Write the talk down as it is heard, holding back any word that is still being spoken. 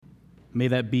May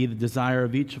that be the desire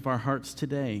of each of our hearts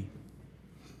today,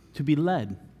 to be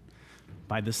led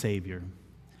by the Savior,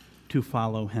 to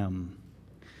follow him.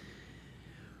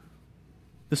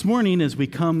 This morning, as we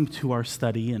come to our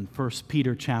study in 1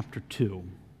 Peter chapter 2,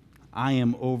 I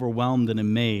am overwhelmed and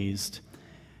amazed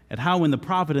at how in the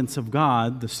providence of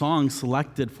God, the songs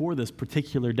selected for this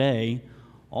particular day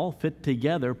all fit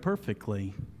together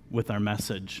perfectly with our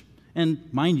message. And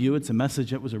mind you, it's a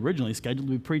message that was originally scheduled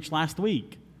to be preached last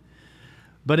week.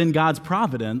 But in God's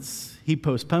providence, he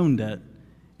postponed it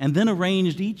and then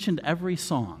arranged each and every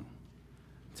song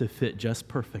to fit just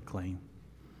perfectly.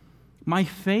 My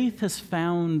faith has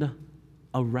found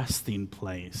a resting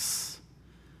place.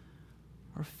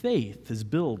 Our faith is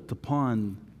built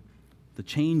upon the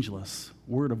changeless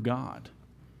Word of God.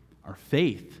 Our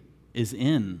faith is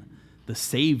in the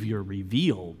Savior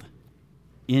revealed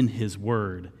in his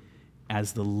Word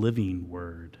as the living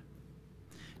Word.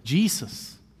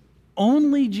 Jesus,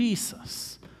 only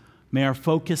Jesus, may our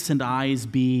focus and eyes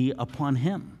be upon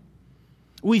him.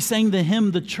 We sang the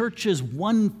hymn, "The Church is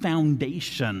one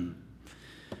foundation."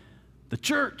 The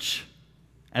church,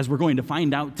 as we're going to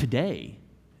find out today,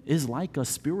 is like a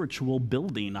spiritual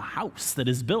building, a house that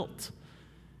is built.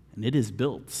 And it is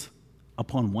built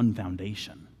upon one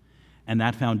foundation. And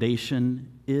that foundation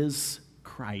is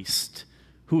Christ,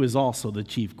 who is also the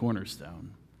chief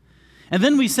cornerstone. And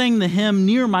then we sang the hymn,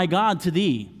 "Near My God to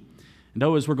Thee." And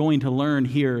as we're going to learn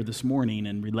here this morning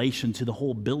in relation to the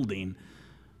whole building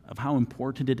of how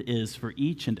important it is for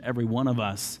each and every one of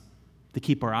us to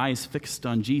keep our eyes fixed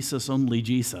on Jesus, only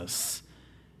Jesus,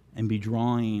 and be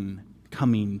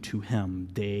coming to him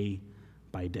day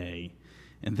by day.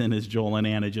 And then as Joel and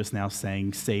Anna just now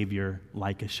sang, "Savior,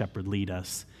 like a shepherd, lead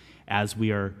us." As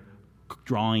we are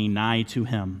drawing nigh to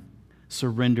him,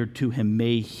 surrendered to him,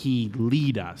 may he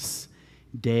lead us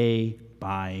day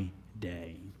by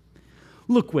day.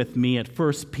 Look with me at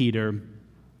 1 Peter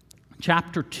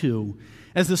chapter 2,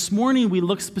 as this morning we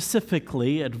look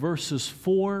specifically at verses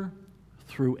 4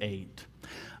 through 8.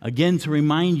 Again, to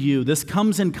remind you, this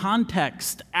comes in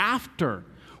context after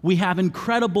we have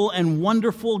incredible and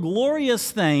wonderful,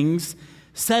 glorious things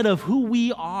said of who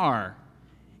we are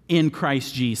in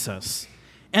Christ Jesus,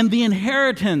 and the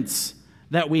inheritance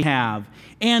that we have,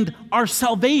 and our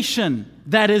salvation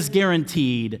that is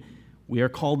guaranteed. We are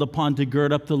called upon to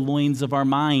gird up the loins of our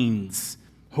minds,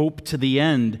 hope to the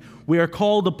end. We are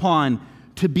called upon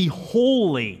to be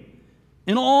holy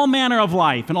in all manner of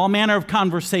life, in all manner of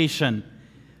conversation,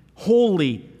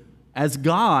 holy as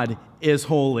God is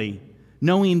holy,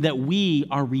 knowing that we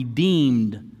are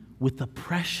redeemed with the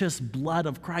precious blood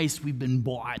of Christ. We've been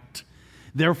bought.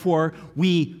 Therefore,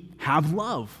 we have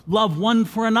love one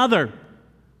for another,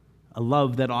 a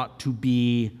love that ought to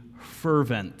be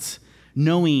fervent,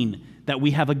 knowing that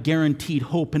we have a guaranteed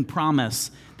hope and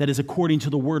promise that is according to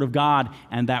the Word of God,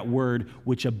 and that Word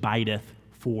which abideth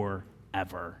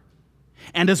forever.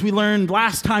 And as we learned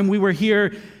last time we were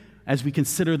here, as we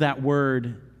consider that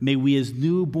Word, may we as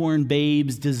newborn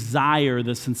babes desire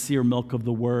the sincere milk of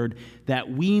the Word,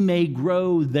 that we may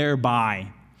grow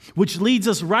thereby. Which leads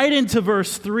us right into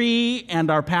verse 3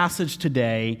 and our passage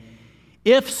today.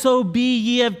 "If so be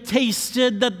ye have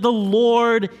tasted that the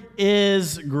Lord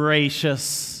is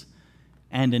gracious."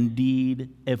 And indeed,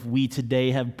 if we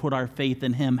today have put our faith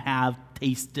in him, have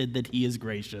tasted that he is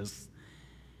gracious.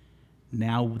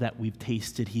 Now that we've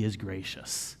tasted he is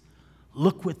gracious,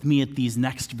 look with me at these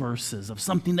next verses of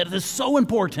something that is so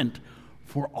important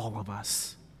for all of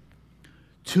us.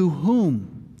 To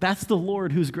whom, that's the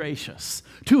Lord who's gracious,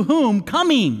 to whom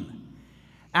coming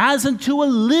as unto a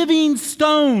living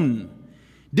stone,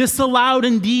 disallowed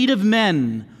indeed of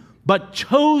men, but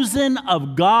chosen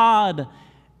of God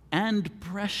and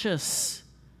precious.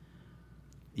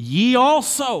 Ye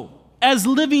also, as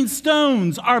living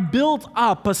stones, are built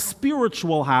up a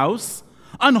spiritual house,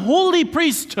 an holy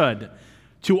priesthood,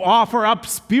 to offer up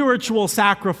spiritual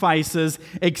sacrifices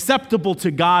acceptable to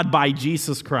God by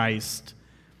Jesus Christ.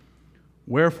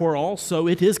 Wherefore also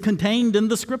it is contained in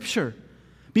the Scripture,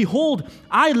 "Behold,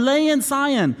 I lay in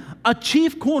Zion a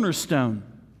chief cornerstone,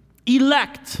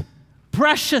 elect,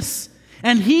 precious,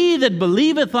 and he that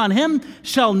believeth on him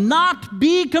shall not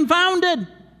be confounded.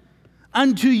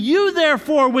 Unto you,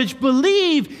 therefore, which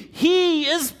believe, he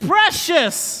is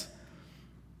precious.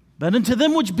 But unto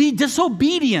them which be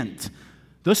disobedient,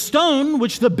 the stone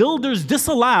which the builders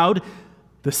disallowed,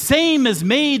 the same is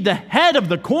made the head of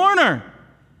the corner,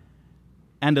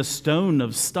 and a stone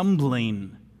of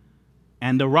stumbling,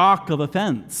 and a rock of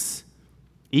offense,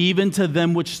 even to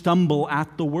them which stumble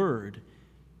at the word,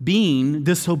 being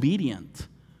disobedient,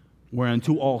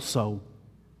 whereunto also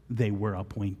they were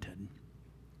appointed."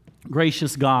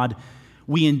 Gracious God,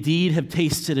 we indeed have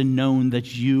tasted and known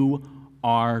that you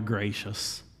are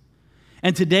gracious.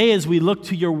 And today, as we look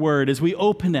to your word, as we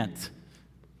open it,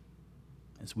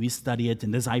 as we study it,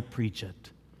 and as I preach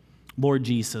it, Lord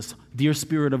Jesus, dear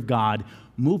Spirit of God,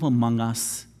 move among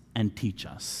us and teach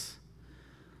us.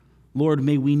 Lord,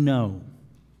 may we know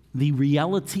the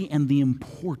reality and the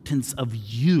importance of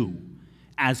you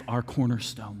as our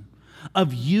cornerstone,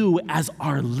 of you as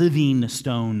our living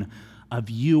stone, of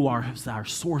you as our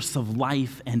source of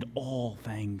life and all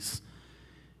things.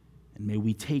 And may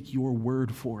we take your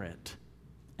word for it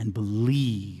and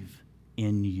believe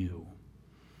in you.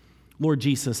 Lord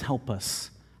Jesus, help us.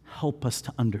 Help us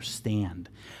to understand.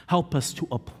 Help us to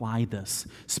apply this.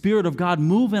 Spirit of God,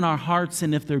 move in our hearts,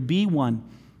 and if there be one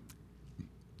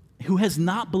who has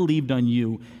not believed on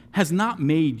you, has not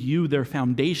made you their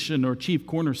foundation or chief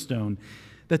cornerstone,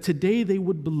 that today they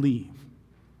would believe.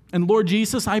 And Lord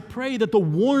Jesus, I pray that the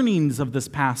warnings of this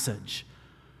passage,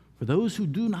 for those who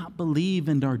do not believe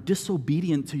and are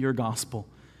disobedient to your gospel,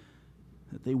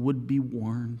 that they would be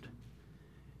warned,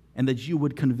 and that you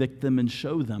would convict them and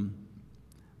show them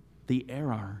the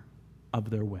error of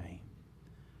their way.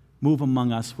 Move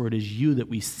among us, for it is you that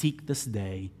we seek this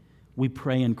day. We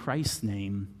pray in Christ's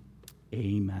name,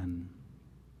 amen.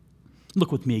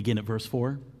 Look with me again at verse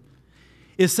 4.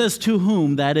 It says, to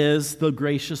whom, that is, the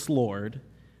gracious Lord,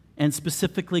 and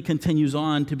specifically continues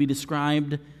on to be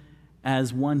described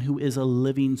as one who is a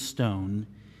living stone.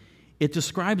 It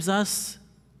describes us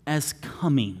as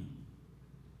coming.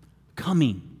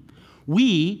 Coming.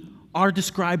 We are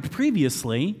described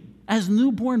previously as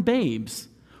newborn babes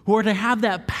who are to have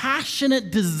that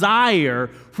passionate desire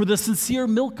for the sincere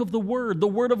milk of the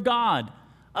Word of God,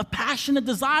 a passionate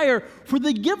desire for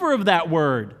the giver of that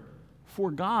Word,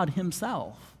 for God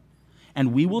himself.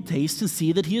 And we will taste and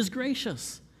see that he is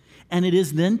gracious. And it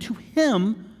is then to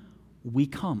him we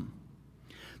come.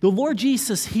 The Lord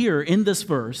Jesus here in this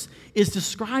verse is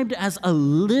described as a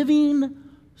living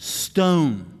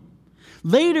stone.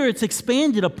 Later, it's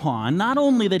expanded upon, not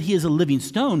only that he is a living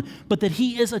stone, but that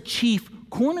he is a chief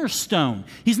cornerstone.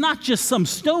 He's not just some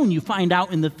stone you find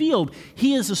out in the field.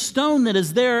 He is a stone that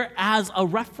is there as a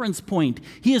reference point.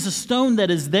 He is a stone that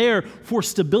is there for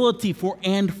stability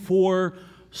and for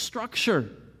structure.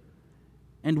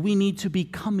 And we need to be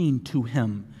coming to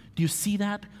him. Do you see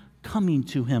that? Coming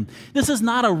to him. This is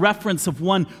not a reference of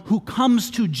one who comes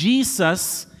to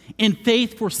Jesus in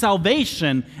faith for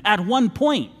salvation at one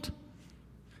point.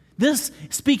 This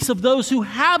speaks of those who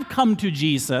have come to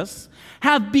Jesus,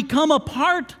 have become a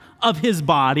part of his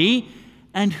body,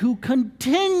 and who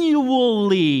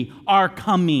continually are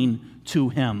coming to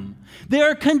him. They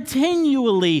are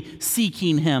continually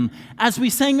seeking him. As we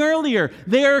sang earlier,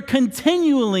 they are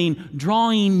continually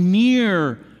drawing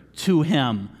near to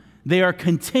him. They are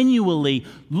continually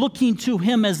looking to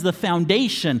him as the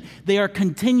foundation. They are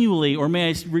continually, or may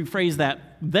I rephrase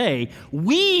that,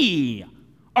 we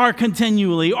are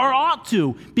continually, or ought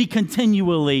to be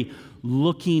continually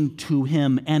looking to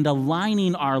him and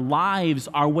aligning our lives,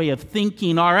 our way of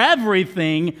thinking, our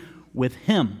everything with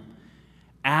him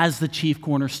as the chief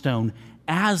cornerstone,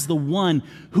 as the one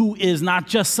who is not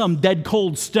just some dead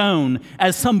cold stone,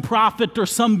 as some prophet or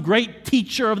some great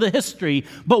teacher of the history,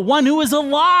 but one who is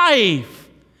alive.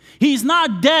 He's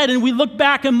not dead and we look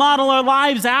back and model our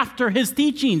lives after his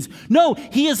teachings. No,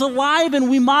 he is alive and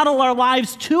we model our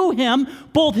lives to him,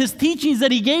 both his teachings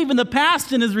that he gave in the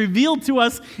past and is revealed to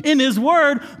us in his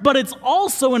word, but it's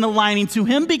also in aligning to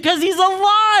him because he's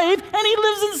alive and he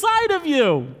lives inside of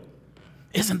you.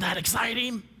 Isn't that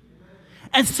exciting?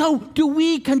 And so do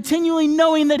we, continually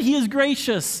knowing that he is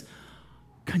gracious,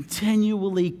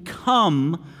 continually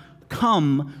come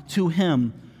to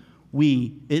him.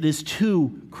 It is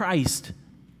to Christ,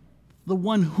 the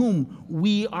one whom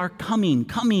we are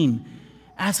coming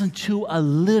as unto a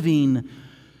living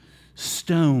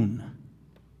stone.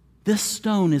 This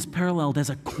stone is paralleled as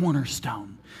a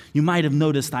cornerstone. You might have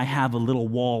noticed I have a little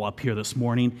wall up here this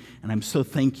morning, and I'm so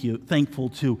thankful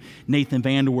to Nathan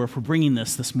Vanderweer for bringing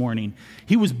this morning.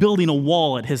 He was building a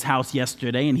wall at his house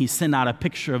yesterday, and he sent out a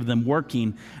picture of them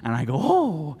working, and I go,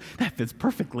 oh, that fits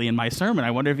perfectly in my sermon.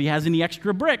 I wonder if he has any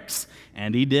extra bricks,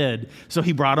 and he did. So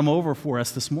he brought them over for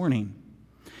us this morning.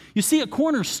 You see, a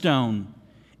cornerstone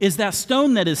is that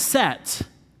stone that is set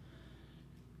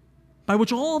by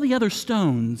which all the other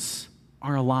stones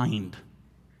are aligned.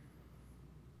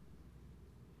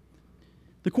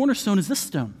 The cornerstone is this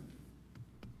stone,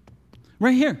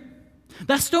 right here.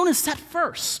 That stone is set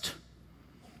first.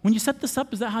 When you set this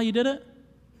up, is that how you did it,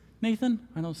 Nathan?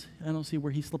 I don't see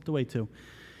where he slipped away to.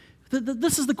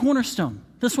 This is the cornerstone,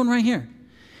 this one right here.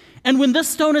 And when this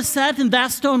stone is set, and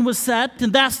that stone was set,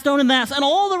 and that stone and that, and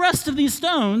all the rest of these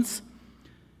stones,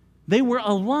 they were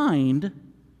aligned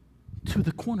to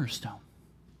the cornerstone.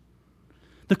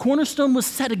 The cornerstone was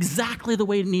set exactly the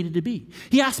way it needed to be.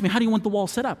 He asked me, how do you want the wall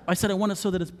set up? I said, I want it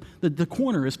so that the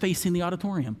corner is facing the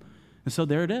auditorium. And so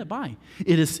there it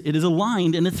is. It is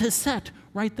aligned, and it is set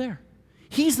right there.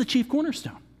 He's the chief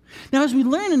cornerstone. Now, as we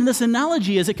learn in this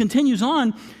analogy, as it continues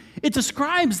on, it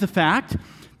describes the fact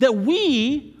that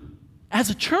we, as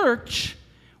a church,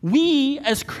 we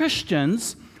as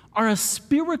Christians are a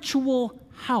spiritual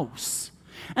house.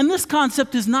 And this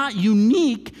concept is not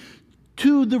unique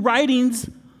to the writings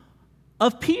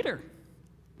of Peter.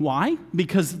 Why?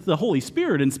 Because the Holy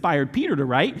Spirit inspired Peter to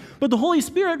write, but the Holy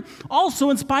Spirit also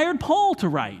inspired Paul to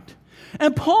write.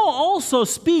 And Paul also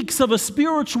speaks of a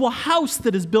spiritual house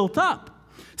that is built up.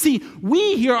 See,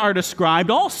 we here are described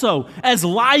also as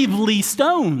lively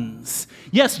stones.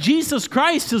 Yes, Jesus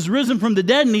Christ is risen from the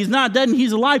dead, and he's not dead, and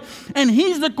he's alive, and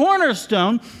he's the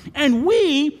cornerstone. And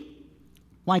we,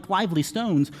 like lively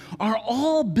stones, are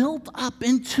all built up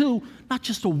into not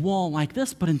just a wall like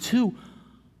this, but into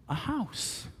a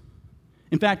house.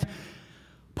 In fact,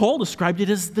 Paul described it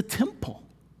as the temple.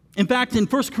 In fact, in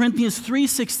 1 Corinthians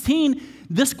 3:16,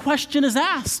 this question is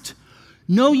asked,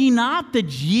 know ye not that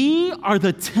ye are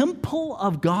the temple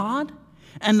of God,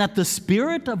 and that the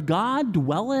Spirit of God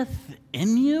dwelleth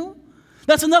in you?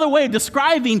 That's another way of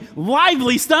describing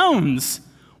lively stones.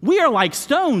 We are like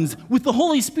stones with the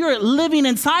Holy Spirit living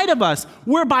inside of us,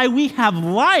 whereby we have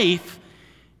life,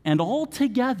 and all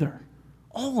together,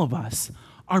 all of us,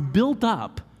 are built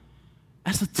up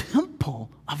as a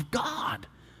temple of God.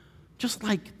 Just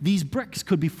like these bricks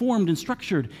could be formed and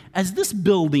structured as this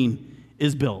building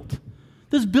is built.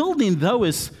 This building, though,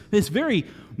 is very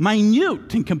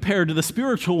minute in compared to the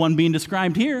spiritual one being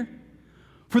described here.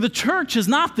 For the church is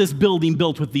not this building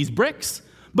built with these bricks,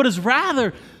 but is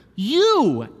rather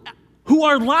you, who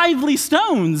are lively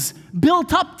stones,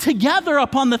 built up together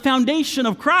upon the foundation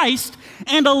of Christ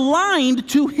and aligned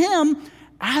to him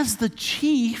as the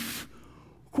chief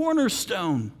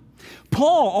cornerstone.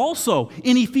 Paul also,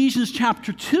 in Ephesians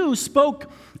chapter 2,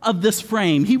 spoke of this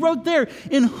frame. He wrote there,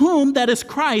 in whom, that is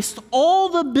Christ, all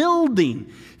the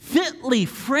building fitly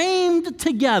framed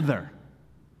together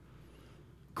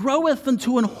groweth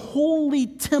unto an holy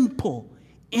temple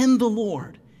in the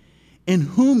Lord, in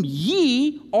whom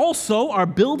ye also are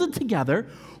builded together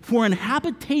for an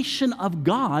habitation of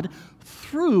God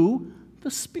through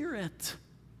the Spirit.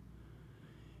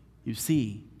 You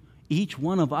see, each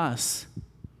one of us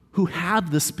who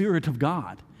have the Spirit of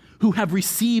God, who have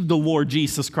received the Lord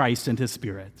Jesus Christ and his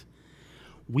Spirit,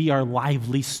 we are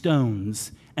lively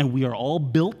stones, and we are all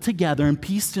built together and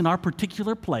pieced in our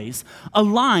particular place,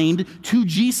 aligned to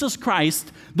Jesus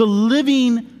Christ, the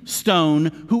living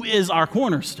stone who is our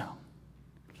cornerstone.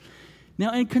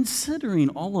 Now, in considering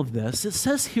all of this, it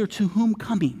says here, to whom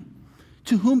coming?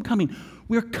 To whom coming?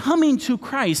 We're coming to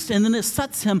Christ, and then it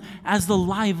sets him as the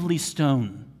lively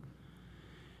stone.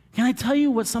 Can I tell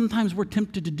you what sometimes we're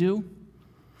tempted to do?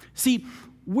 See,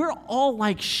 we're all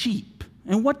like sheep.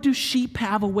 And what do sheep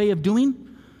have a way of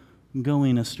doing?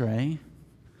 Going astray,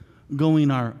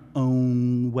 going our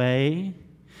own way.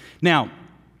 Now,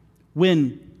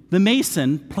 when the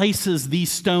mason places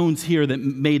these stones here that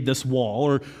made this wall,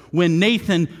 or when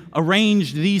Nathan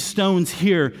arranged these stones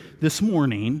here this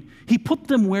morning, he put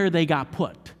them where they got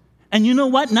put. And you know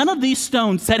what? None of these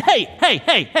stones said, hey,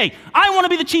 I want to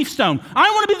be the chief stone. I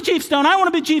want to be the chief stone. I want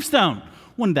to be the chief stone.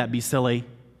 Wouldn't that be silly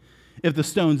if the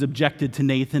stones objected to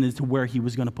Nathan as to where he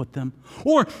was going to put them?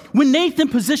 Or when Nathan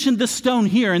positioned this stone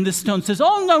here and this stone says,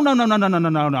 oh,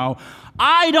 no.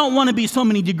 I don't want to be so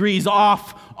many degrees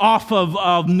off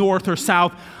of north or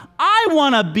south. I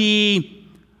want to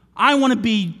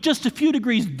be just a few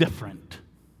degrees different.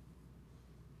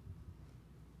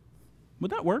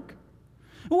 Would that work?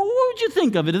 What would you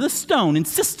think of it if this stone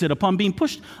insisted upon being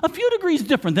pushed a few degrees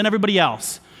different than everybody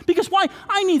else? Because why?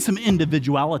 I need some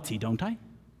individuality, don't I?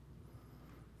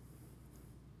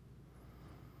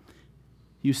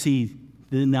 You see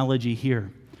the analogy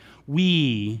here.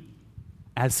 We,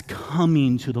 as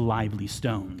coming to the lively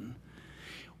stone,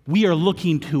 we are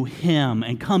looking to him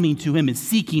and coming to him and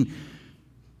seeking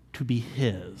to be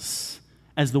his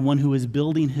as the one who is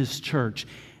building his church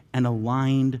and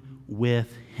aligned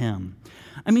with him.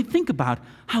 I mean, think about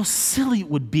how silly it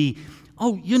would be.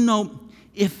 Oh,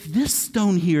 if this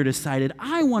stone here decided,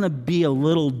 I want to be a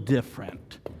little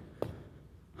different.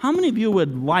 How many of you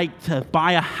would like to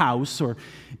buy a house, or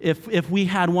if we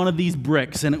had one of these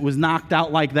bricks and it was knocked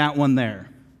out like that one there?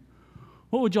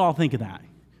 What would you all think of that?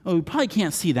 Oh, we probably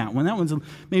can't see that one. That one's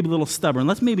maybe a little stubborn.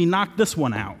 Let's maybe knock this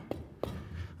one out. I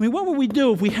mean, what would we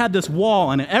do if we had this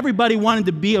wall and everybody wanted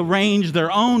to be arranged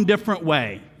their own different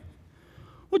way?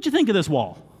 What'd you think of this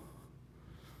wall?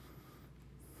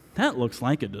 That looks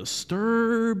like a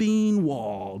disturbing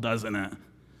wall, doesn't it?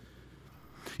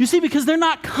 You see, because they're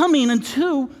not coming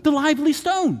into the lively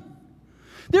stone.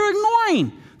 They're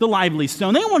ignoring the lively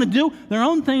stone. They want to do their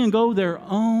own thing and go their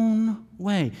own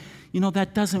way. You know,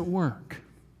 that doesn't work.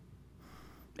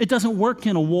 It doesn't work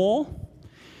in a wall,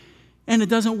 and it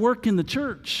doesn't work in the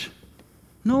church.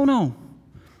 No.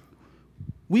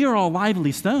 We are all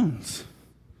lively stones,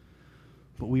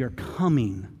 but we are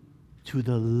coming to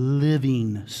the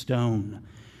living stone,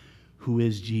 who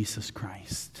is Jesus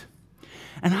Christ.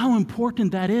 And how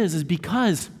important that is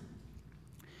because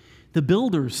the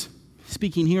builders,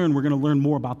 speaking here, and we're going to learn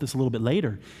more about this a little bit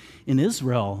later, in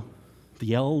Israel,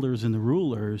 the elders and the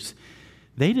rulers,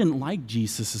 they didn't like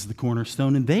Jesus as the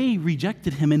cornerstone, and they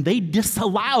rejected him, and they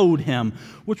disallowed him,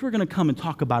 which we're going to come and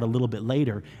talk about a little bit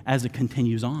later as it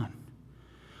continues on.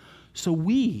 So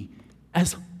we,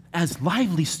 as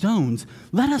lively stones,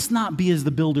 let us not be as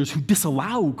the builders who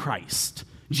disallow Christ,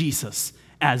 Jesus,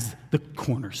 as the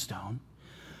cornerstone,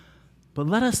 but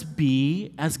let us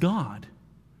be as God,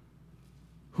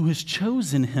 who has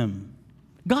chosen him.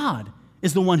 God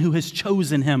is the one who has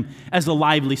chosen him as the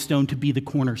lively stone to be the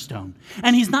cornerstone.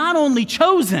 And he's not only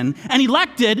chosen and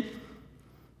elected,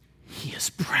 he is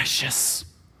precious.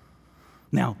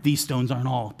 Now, these stones aren't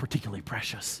all particularly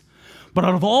precious, but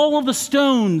out of all of the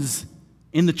stones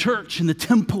in the church, in the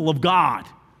temple of God,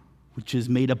 which is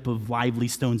made up of lively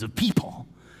stones of people,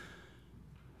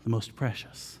 the most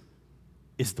precious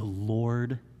is the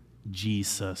Lord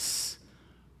Jesus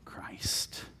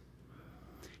Christ.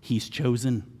 He's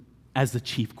chosen as the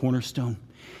chief cornerstone,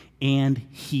 and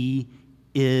he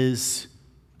is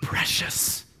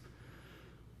precious.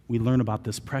 We learned about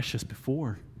this precious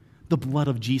before. The blood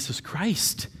of Jesus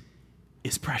Christ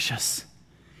is precious.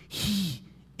 He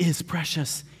is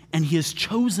precious, and he is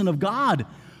chosen of God.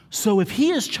 So if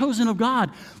he is chosen of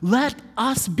God, let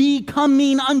us be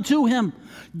coming unto him.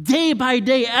 Day by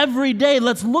day, every day,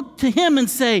 let's look to him and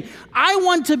say, I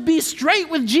want to be straight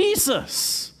with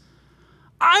Jesus.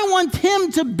 I want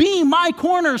him to be my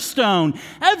cornerstone.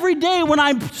 Every day when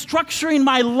I'm structuring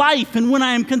my life and when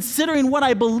I am considering what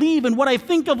I believe and what I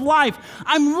think of life,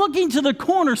 I'm looking to the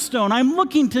cornerstone. I'm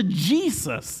looking to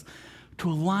Jesus to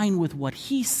align with what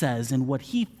he says and what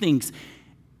he thinks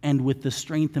and with the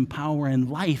strength and power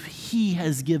and life he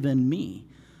has given me.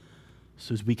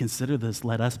 So as we consider this,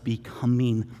 let us be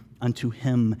coming unto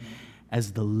him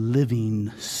as the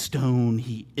living stone.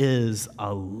 He is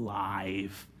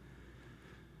alive.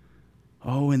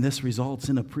 Oh, and this results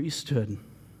in a priesthood.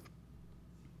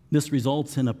 This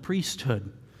results in a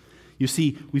priesthood. You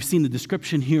see, we've seen the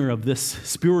description here of this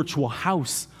spiritual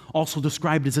house, also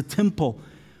described as a temple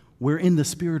wherein the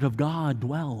Spirit of God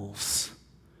dwells.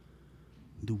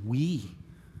 Do we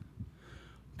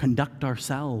conduct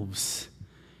ourselves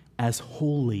as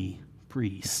holy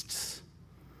priests?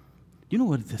 Do you know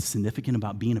what is significant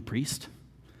about being a priest?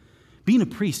 Being a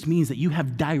priest means that you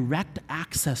have direct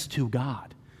access to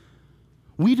God.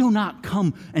 We do not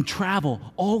come and travel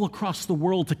all across the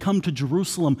world to come to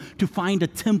Jerusalem to find a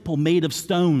temple made of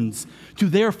stones, to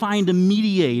there find a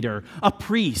mediator, a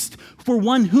priest, for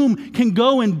one whom can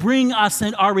go and bring us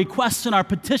and our requests and our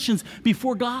petitions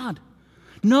before God.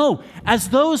 No, as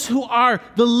those who are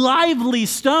the lively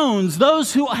stones,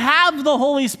 those who have the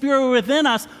Holy Spirit within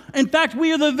us, in fact,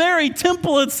 we are the very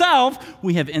temple itself,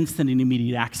 we have instant and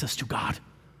immediate access to God.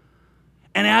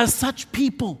 And as such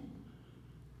people,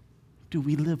 do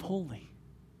we live holy?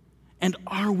 And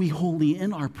are we holy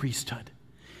in our priesthood?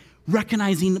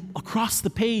 Recognizing across the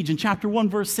page in chapter 1,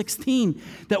 verse 16,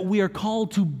 that we are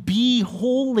called to be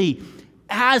holy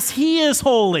as he is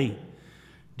holy.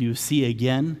 Do you see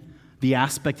again the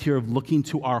aspect here of looking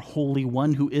to our Holy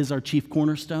One who is our chief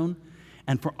cornerstone,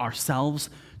 and for ourselves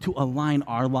to align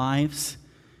our lives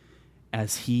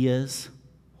as he is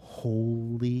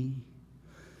holy?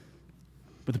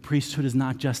 But the priesthood is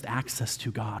not just access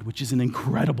to God, which is an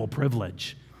incredible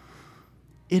privilege.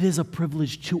 It is a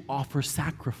privilege to offer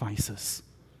sacrifices.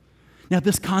 Now,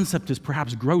 this concept is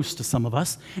perhaps gross to some of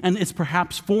us, and it's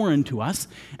perhaps foreign to us.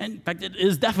 And in fact, it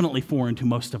is definitely foreign to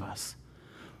most of us.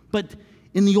 But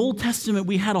in the Old Testament,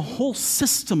 we had a whole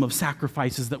system of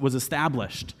sacrifices that was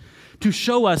established to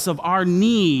show us of our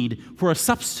need for a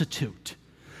substitute.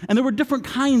 And there were different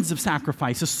kinds of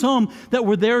sacrifices, some that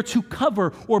were there to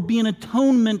cover or be an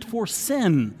atonement for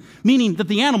sin, meaning that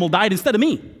the animal died instead of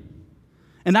me.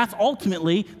 And that's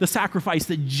ultimately the sacrifice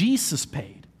that Jesus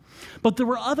paid. But there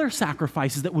were other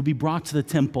sacrifices that would be brought to the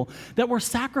temple that were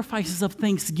sacrifices of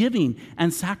thanksgiving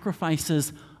and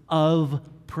sacrifices of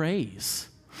praise.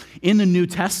 In the New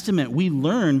Testament, we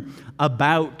learn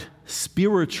about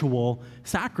spiritual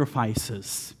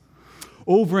sacrifices.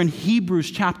 Over in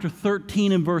Hebrews chapter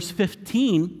 13 and verse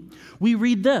 15, we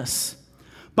read this: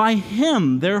 "By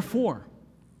him, therefore,"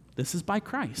 this is by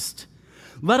Christ,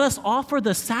 "let us offer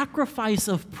the sacrifice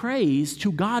of praise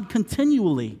to God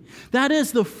continually. That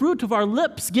is the fruit of our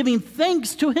lips, giving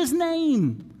thanks to his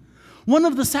name." One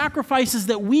of the sacrifices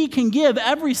that we can give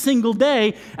every single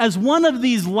day as one of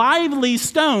these lively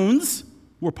stones,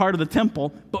 we're part of the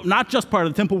temple, but not just part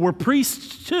of the temple, we're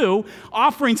priests too,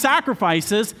 offering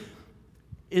sacrifices,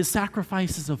 is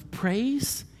sacrifices of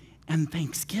praise and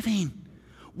thanksgiving.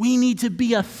 We need to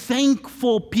be a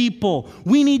thankful people.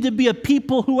 We need to be a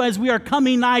people who, as we are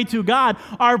coming nigh to God,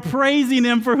 are praising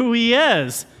him for who he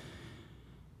is.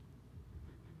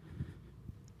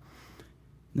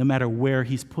 No matter where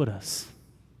he's put us.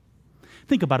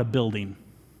 Think about a building.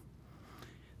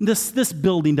 This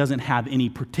building doesn't have any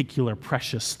particular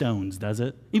precious stones, does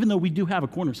it? Even though we do have a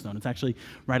cornerstone. It's actually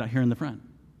right out here in the front.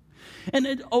 And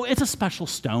it's a special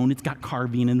stone. It's got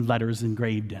carving and letters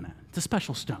engraved in it. It's a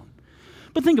special stone.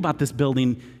 But think about this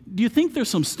building. Do you think there's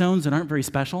some stones that aren't very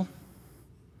special?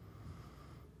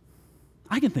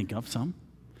 I can think of some.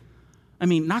 I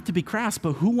mean, not to be crass,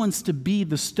 but who wants to be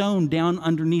the stone down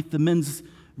underneath the men's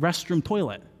restroom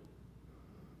toilet?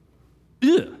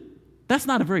 Ew, that's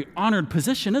not a very honored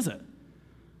position, is it?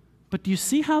 But do you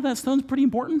see how that stone's pretty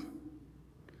important?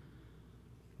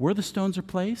 Where the stones are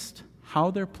placed,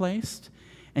 how they're placed,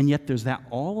 and yet there's that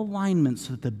all alignment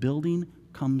so that the building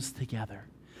comes together.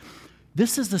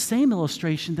 This is the same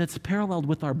illustration that's paralleled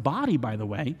with our body, by the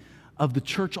way, of the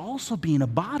church also being a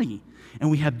body. And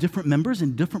we have different members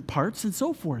in different parts and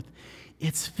so forth.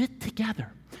 It's fit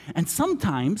together. And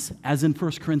sometimes, as in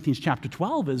 1 Corinthians chapter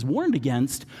 12 is warned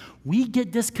against, we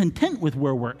get discontent with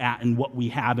where we're at and what we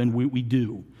have and what we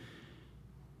do.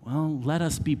 Well, let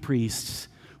us be priests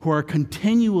who are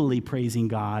continually praising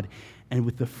God and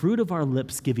with the fruit of our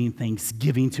lips giving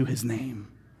thanksgiving to his name.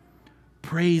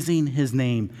 Praising his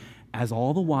name, as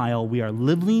all the while we are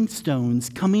living stones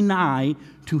coming nigh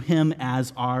to him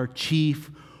as our chief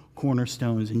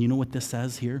cornerstones. And you know what this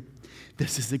says here?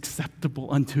 This is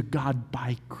acceptable unto God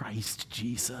by Christ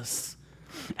Jesus.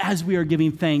 As we are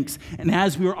giving thanks and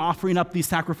as we are offering up these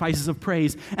sacrifices of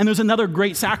praise. And there's another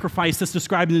great sacrifice that's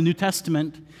described in the New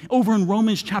Testament. Over in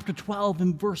Romans chapter 12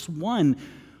 and verse 1,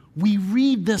 we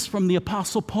read this from the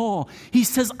Apostle Paul. He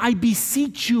says, "I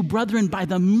beseech you, brethren, by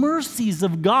the mercies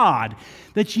of God,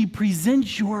 that ye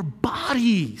present your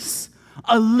bodies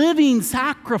a living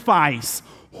sacrifice,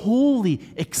 holy,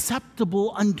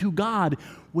 acceptable unto God,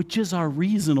 which is our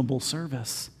reasonable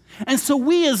service." And so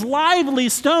we as lively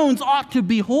stones ought to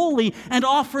be holy and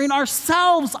offering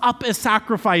ourselves up as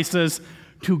sacrifices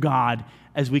to God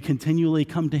as we continually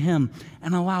come to him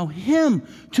and allow him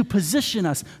to position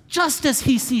us just as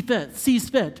he sees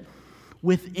fit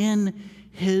within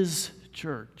his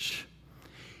church.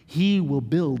 He will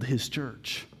build his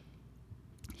church.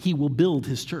 He will build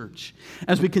his church.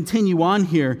 As we continue on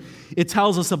here, it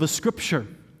tells us of a scripture.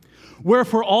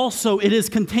 "Wherefore also it is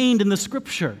contained in the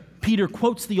scripture." Peter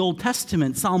quotes the Old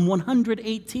Testament, Psalm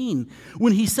 118,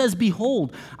 when he says,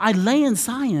 "Behold, I lay in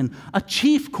Zion a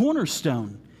chief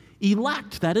cornerstone,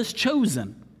 elect," that is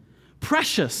chosen,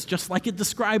 "precious," just like it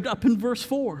described up in verse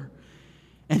 4.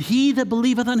 "And he that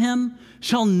believeth on him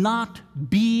shall not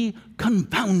be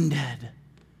confounded."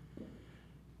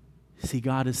 See,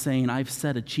 God is saying, I've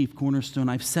set a chief cornerstone,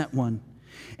 I've set one.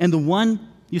 And the one,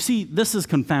 you see, this is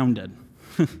confounded.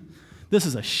 This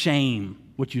is a shame,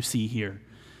 what you see here.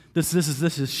 This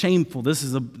is shameful. This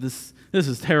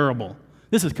is terrible.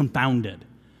 This is confounded.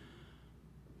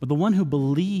 But the one who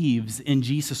believes in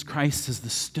Jesus Christ as the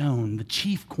stone, the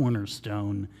chief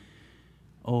cornerstone,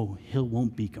 he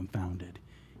won't be confounded.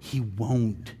 He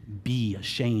won't be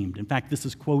ashamed. In fact, this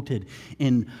is quoted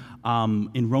in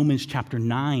Romans chapter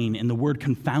 9, and the word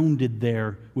confounded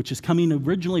there, which is coming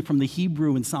originally from the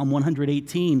Hebrew in Psalm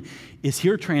 118, is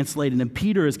here translated, and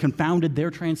Peter is confounded there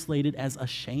translated as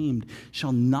ashamed,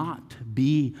 shall not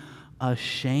be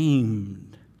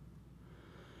ashamed.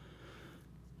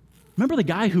 Remember the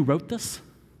guy who wrote this?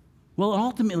 Well, it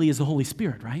ultimately is the Holy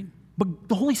Spirit, right? But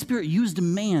the Holy Spirit used a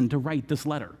man to write this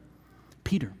letter,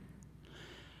 Peter.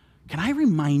 Can I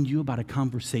remind you about a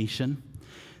conversation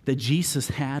that Jesus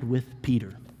had with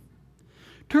Peter?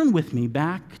 Turn with me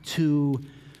back to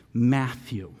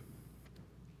Matthew.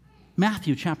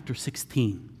 Matthew chapter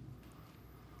 16.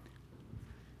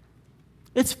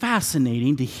 It's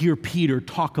fascinating to hear Peter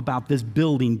talk about this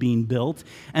building being built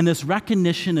and this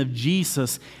recognition of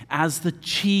Jesus as the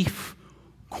chief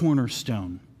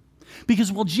cornerstone.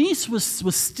 Because while Jesus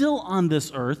was still on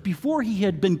this earth, before he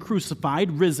had been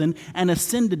crucified, risen, and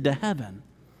ascended to heaven,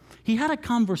 he had a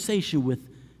conversation with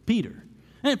Peter,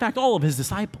 and in fact, all of his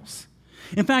disciples.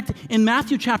 In fact, in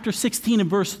Matthew chapter 16 and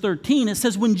verse 13, it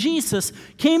says, when Jesus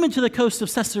came into the coast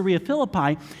of Caesarea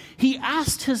Philippi, he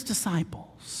asked his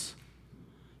disciples,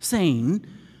 saying,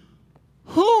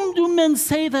 whom do men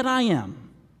say that I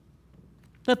am,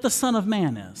 that the Son of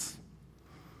Man is?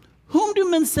 Whom do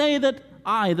men say that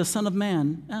I, the Son of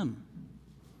Man, am?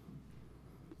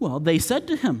 Well, they said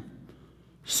to him,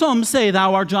 some say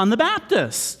thou art John the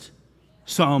Baptist,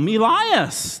 some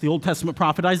Elias, the Old Testament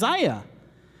prophet Isaiah,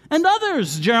 and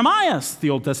others Jeremiah, the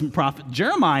Old Testament prophet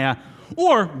Jeremiah,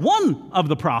 or one of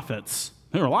the prophets.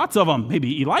 There are lots of them,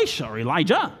 maybe Elisha or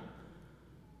Elijah.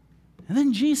 And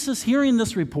then Jesus, hearing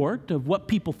this report of what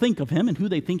people think of him and who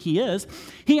they think he is,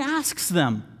 he asks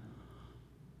them,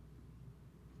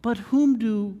 But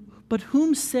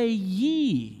whom say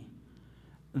ye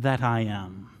that I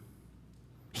am?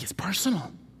 He's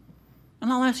personal.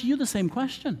 And I'll ask you the same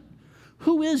question.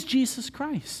 Who is Jesus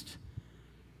Christ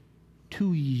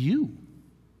to you?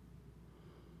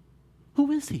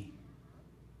 Who is he?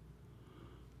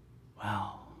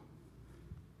 Well,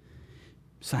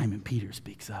 Simon Peter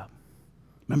speaks up.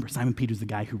 Remember, Simon Peter's the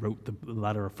guy who wrote the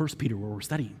letter of 1 Peter where we're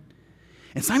studying.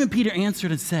 And Simon Peter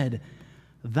answered and said,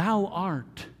 thou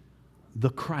art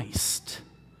the Christ,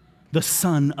 the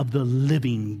Son of the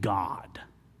living God.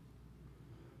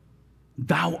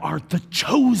 Thou art the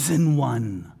chosen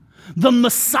one, the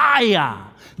Messiah,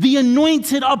 the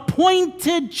anointed,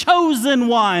 appointed, chosen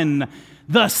one,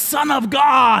 the Son of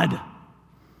God.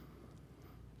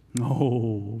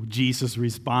 Oh, Jesus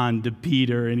responds to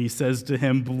Peter and he says to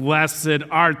him, blessed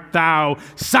art thou,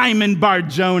 Simon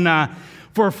Bar-Jonah,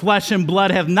 for flesh and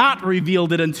blood have not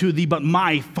revealed it unto thee, but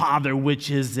my Father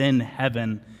which is in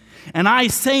heaven. And I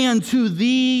say unto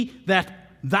thee that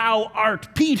thou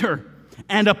art Peter,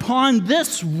 and upon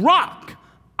this rock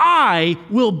I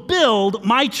will build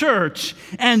my church,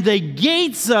 and the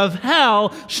gates of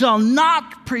hell shall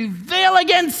not prevail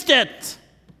against it.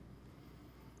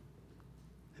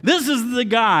 This is the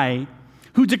guy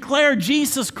who declared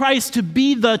Jesus Christ to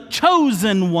be the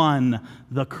chosen one,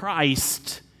 the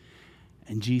Christ.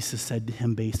 And Jesus said to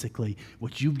him basically,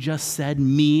 what you've just said,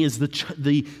 me is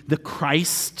the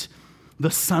Christ, the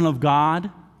Son of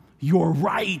God, you're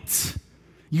right.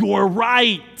 You're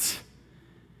right.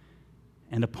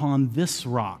 And upon this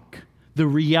rock, the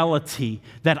reality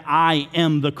that I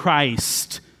am the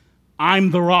Christ, I'm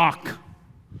the rock.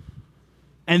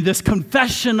 And this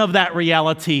confession of that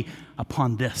reality,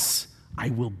 upon this,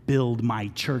 I will build my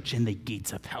church and the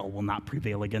gates of hell will not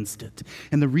prevail against it.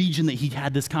 And the region that he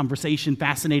had this conversation,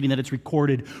 fascinating that it's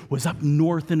recorded, was up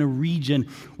north in a region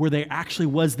where there actually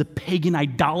was the pagan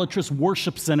idolatrous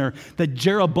worship center that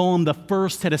Jeroboam the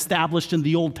first had established in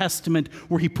the Old Testament,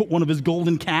 where he put one of his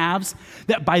golden calves,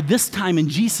 that by this time in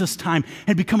Jesus' time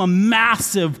had become a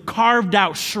massive carved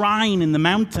out shrine in the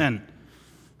mountain.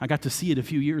 I got to see it a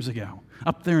few years ago,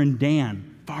 up there in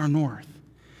Dan, far north.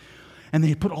 And they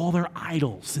had put all their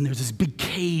idols, and there's this big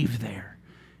cave there.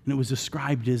 And it was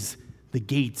described as the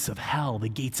gates of hell, the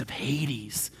gates of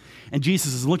Hades. And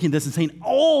Jesus is looking at this and saying,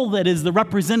 all that is the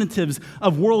representatives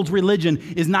of world religion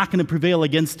is not going to prevail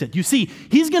against it. You see,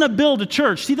 he's going to build a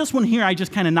church. See, this one here, I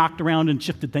just kind of knocked around and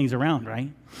shifted things around,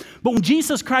 right? But when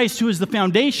Jesus Christ, who is the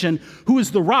foundation, who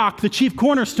is the rock, the chief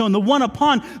cornerstone, the one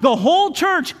upon the whole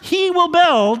church he will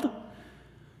build,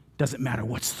 doesn't matter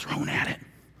what's thrown at it.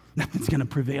 Nothing's going to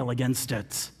prevail against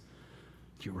it.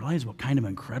 Do you realize what kind of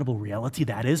incredible reality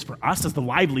that is for us as the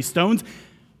lively stones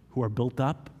who are built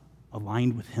up,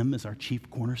 aligned with him as our chief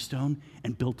cornerstone,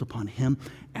 and built upon him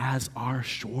as our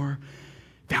sure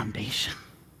foundation?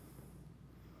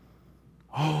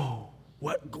 Oh,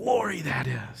 what glory that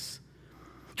is.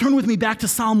 Turn with me back to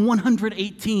Psalm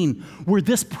 118, where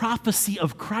this prophecy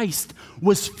of Christ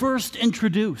was first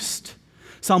introduced.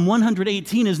 Psalm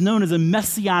 118 is known as a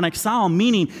messianic psalm,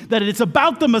 meaning that it's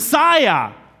about the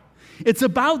Messiah. It's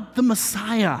about the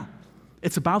Messiah.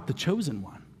 It's about the chosen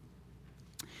one.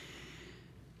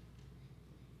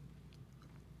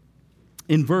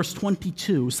 In verse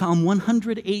 22, Psalm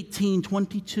 118,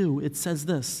 22, it says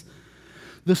this,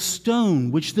 the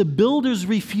stone which the builders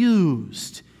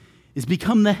refused is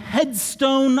become the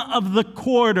headstone of the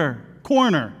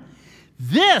corner.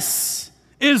 This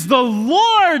is the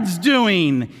Lord's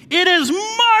doing. It is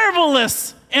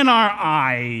marvelous in our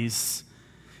eyes.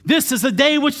 This is a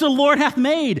day which the Lord hath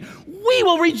made. We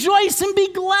will rejoice and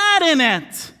be glad in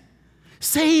it.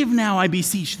 Save now, I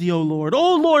beseech thee, O Lord.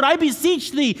 O Lord, I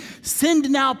beseech thee, send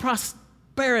now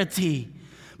prosperity.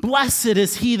 Blessed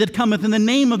is he that cometh in the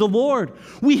name of the Lord.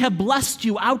 We have blessed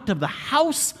you out of the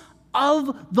house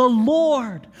of the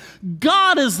Lord.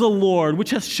 God is the Lord,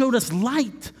 which hath showed us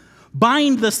light.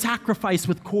 Bind the sacrifice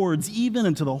with cords, even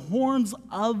unto the horns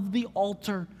of the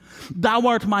altar. Thou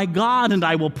art my God, and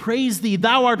I will praise thee.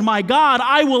 Thou art my God,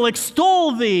 I will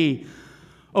extol thee.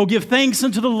 Oh, give thanks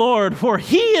unto the Lord, for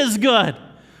he is good,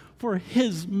 for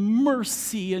his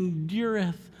mercy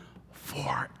endureth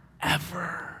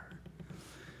forever.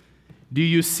 Do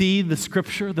you see the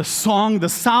scripture, the song, the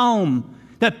psalm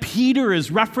that Peter is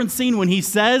referencing when he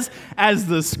says, as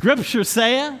the scripture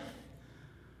saith?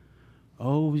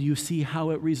 Oh, you see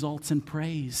how it results in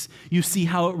praise. You see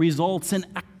how it results in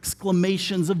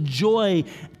exclamations of joy,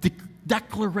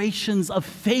 declarations of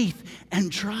faith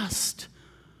and trust.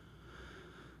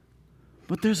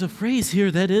 But there's a phrase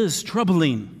here that is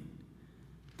troubling.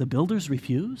 The builders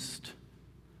refused?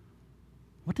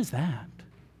 What is that?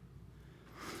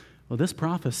 Well, this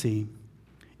prophecy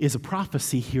is a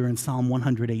prophecy here in Psalm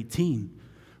 118,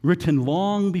 written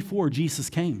long before Jesus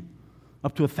came,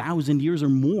 up to 1,000 years or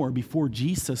more before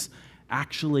Jesus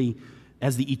actually,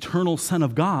 as the eternal Son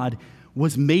of God,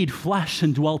 was made flesh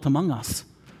and dwelt among us.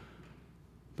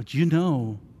 But you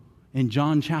know, in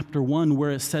John chapter 1,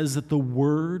 where it says that the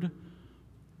Word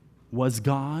was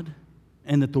God,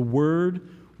 and that the Word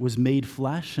was made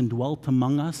flesh and dwelt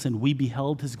among us, and we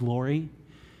beheld his glory.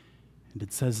 And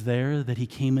it says there that he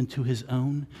came into his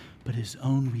own, but his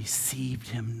own received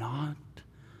him not.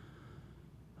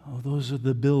 Oh, those are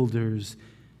the builders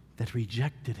that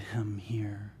rejected him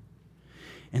here.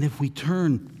 And if we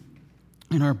turn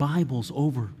in our Bibles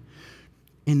over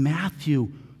in Matthew,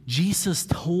 Jesus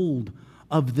told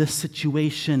of this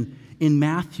situation in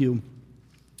Matthew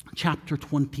chapter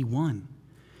 21.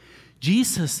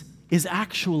 Jesus is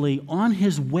actually on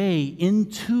his way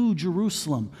into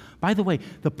Jerusalem. By the way,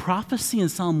 the prophecy in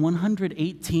Psalm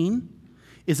 118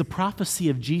 is a prophecy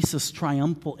of Jesus'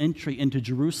 triumphal entry into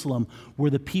Jerusalem, where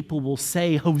the people will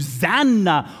say,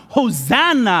 Hosanna,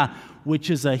 Hosanna, which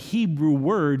is a Hebrew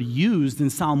word used in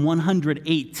Psalm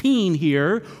 118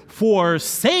 here for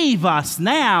save us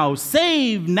now,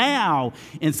 save now,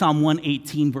 in Psalm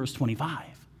 118, verse 25.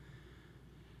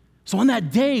 So on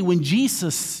that day when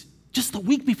Jesus, just a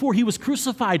week before he was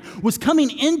crucified, was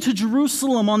coming into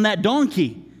Jerusalem on that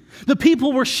donkey, the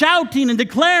people were shouting and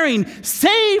declaring,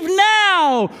 save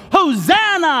now,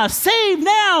 Hosanna, save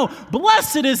now,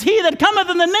 blessed is he that cometh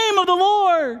in the name of the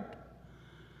Lord.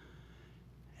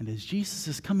 And as Jesus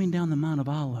is coming down the Mount of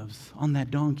Olives on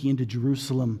that donkey into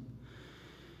Jerusalem,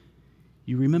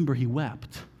 you remember he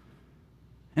wept.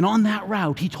 And on that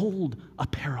route, he told a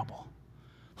parable.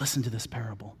 Listen to this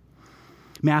parable.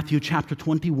 Matthew chapter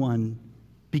 21,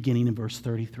 beginning in verse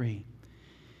 33.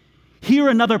 Hear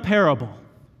another parable.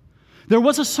 There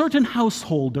was a certain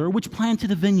householder which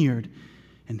planted a vineyard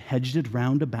and hedged it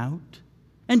round about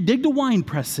and digged a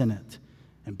winepress in it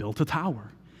and built a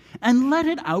tower and let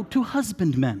it out to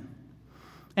husbandmen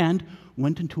and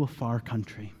went into a far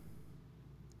country.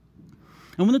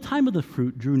 And when the time of the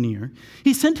fruit drew near,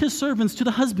 he sent his servants to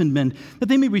the husbandmen that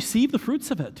they may receive the fruits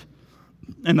of it.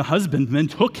 And the husbandman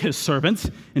took his servants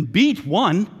and beat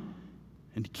one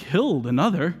and killed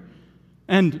another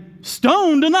and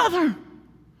stoned another.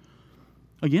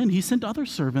 Again, he sent other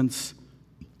servants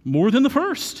more than the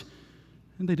first,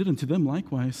 and they did unto them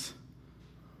likewise.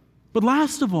 But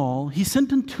last of all, he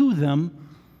sent unto them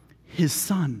his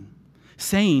son,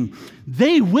 saying,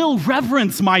 they will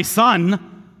reverence my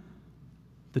son,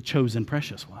 the chosen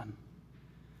precious one.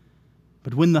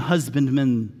 But when the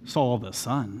husbandmen saw the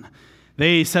son,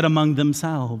 they said among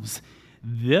themselves,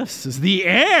 this is the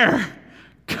heir.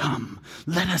 Come,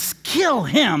 let us kill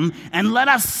him, and let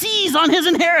us seize on his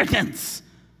inheritance.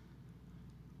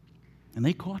 And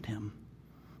they caught him,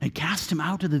 and cast him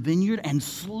out of the vineyard, and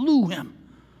slew him.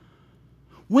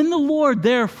 When the Lord,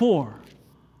 therefore,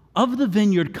 of the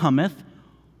vineyard cometh,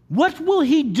 what will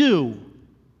he do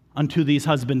unto these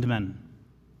husbandmen?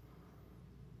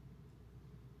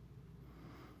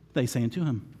 They say unto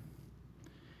him,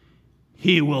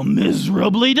 he will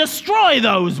miserably destroy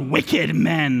those wicked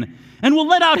men, and will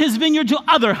let out his vineyard to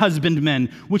other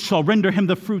husbandmen, which shall render him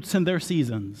the fruits in their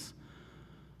seasons.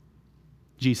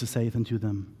 Jesus saith unto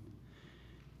them,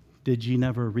 did ye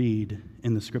never read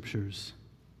in the scriptures,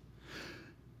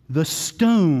 the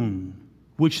stone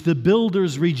which the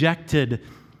builders rejected,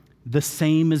 the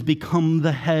same is become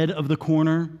the head of the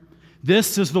corner?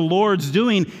 This is the Lord's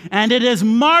doing, and it is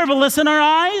marvelous in our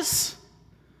eyes.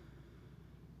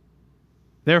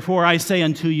 Therefore I say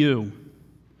unto you,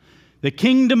 the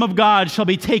kingdom of God shall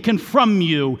be taken from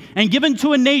you and given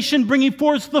to a nation bringing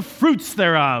forth the fruits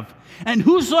thereof. And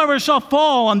whosoever shall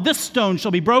fall on this stone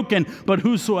shall be broken, but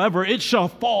whosoever it shall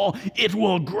fall, it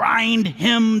will grind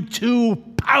him to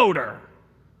powder.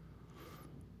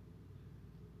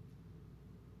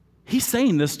 He's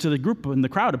saying this to the group and the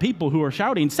crowd of people who are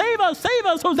shouting, save us,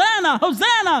 Hosanna,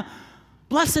 Hosanna.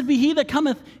 Blessed be he that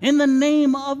cometh in the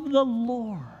name of the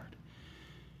Lord.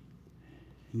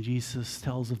 And Jesus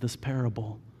tells of this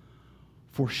parable,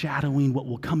 foreshadowing what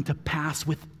will come to pass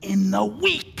within the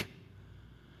week.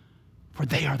 For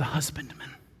they are the husbandmen,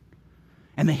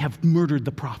 and they have murdered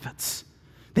the prophets.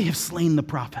 They have slain the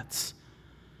prophets.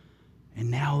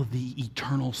 And now the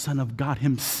eternal Son of God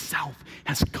himself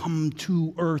has come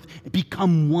to earth and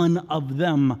become one of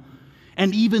them.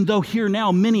 And even though here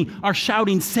now many are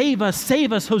shouting, save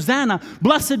us, Hosanna,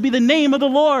 blessed be the name of the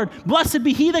Lord, blessed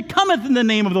be he that cometh in the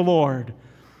name of the Lord,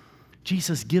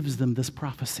 Jesus gives them this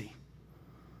prophecy.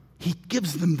 He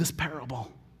gives them this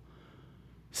parable,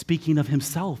 speaking of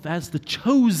himself as the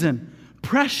chosen,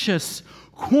 precious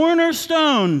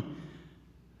cornerstone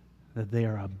that they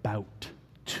are about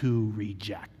to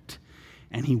reject.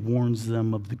 And he warns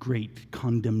them of the great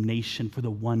condemnation for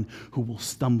the one who will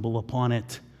stumble upon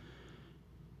it,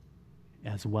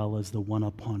 as well as the one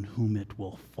upon whom it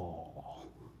will fall.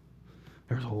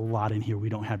 There's a lot in here we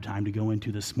don't have time to go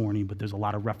into this morning, but there's a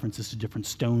lot of references to different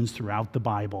stones throughout the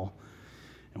Bible.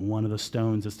 And one of the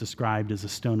stones is described as a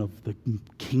stone of the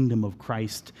kingdom of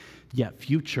Christ, yet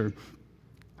future,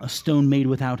 a stone made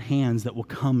without hands that will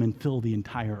come and fill the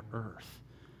entire earth.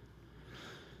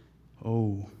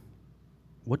 Oh,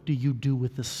 what do you do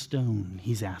with the stone?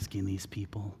 He's asking these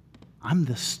people. I'm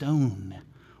the stone.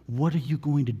 What are you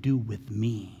going to do with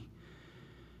me?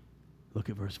 Look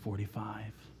at verse 45.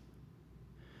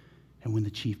 And when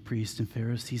the chief priests and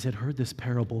Pharisees had heard this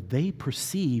parable, they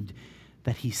perceived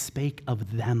that he spake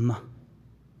of them.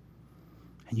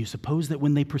 And you suppose that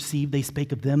when they perceived they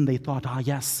spake of them, they thought,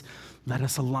 yes, let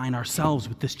us align ourselves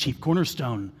with this chief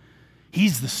cornerstone.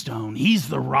 He's the stone. He's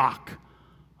the rock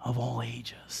of all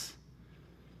ages.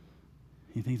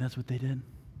 You think that's what they did?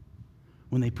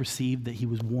 When they perceived that he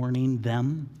was warning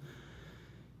them?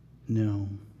 No.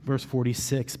 Verse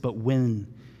 46, but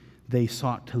when they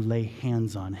sought to lay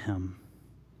hands on him,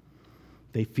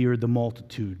 they feared the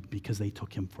multitude because they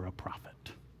took him for a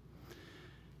prophet.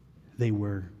 They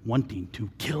were wanting to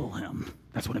kill him.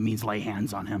 That's what it means, lay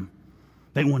hands on him.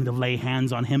 They wanted to lay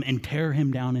hands on him and tear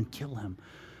him down and kill him.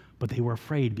 But they were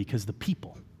afraid because the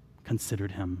people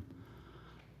considered him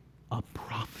a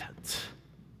prophet.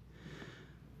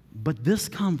 But this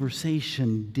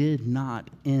conversation did not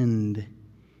end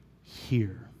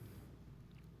here.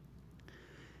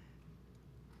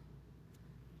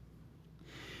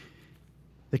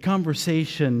 The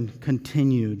conversation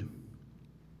continued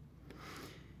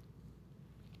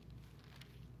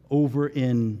over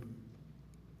in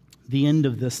the end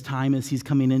of this time as he's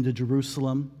coming into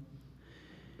Jerusalem.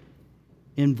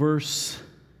 In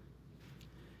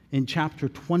chapter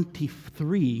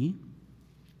 23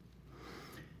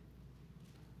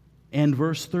 and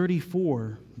verse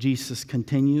 34, Jesus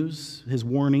continues his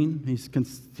warning.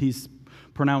 He's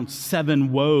pronounced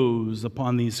 7 woes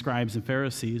upon these scribes and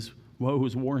Pharisees.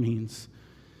 Woes, warnings.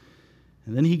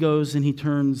 And then he goes and he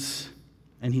turns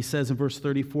and he says in verse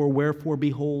 34, wherefore,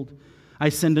 behold, I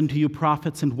send unto you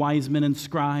prophets and wise men and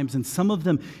scribes, and some of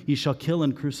them ye shall kill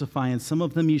and crucify, and some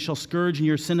of them ye shall scourge in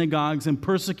your synagogues and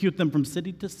persecute them from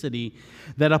city to city,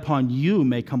 that upon you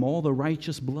may come all the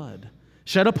righteous blood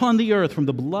shed upon the earth, from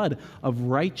the blood of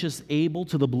righteous Abel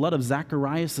to the blood of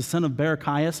Zacharias, the son of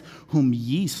Barachias, whom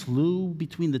ye slew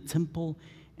between the temple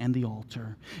and the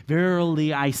altar.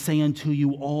 Verily I say unto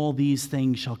you, all these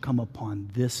things shall come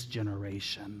upon this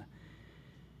generation.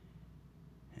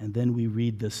 And then we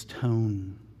read this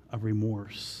tone of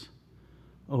remorse.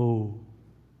 Oh,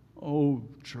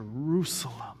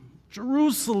 Jerusalem,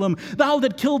 Jerusalem, thou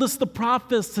that killedest the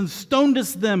prophets and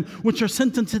stonedest them which are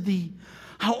sent unto thee,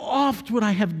 how oft would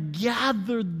I have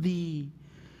gathered thee,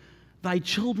 thy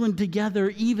children together,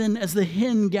 even as the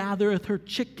hen gathereth her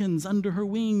chickens under her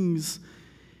wings,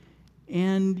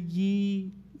 and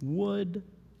ye would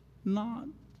not.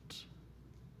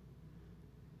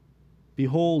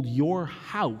 Behold, your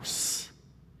house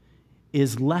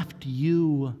is left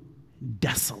you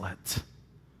desolate.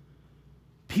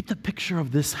 Keep the picture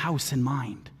of this house in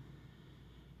mind.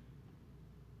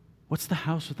 What's the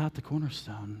house without the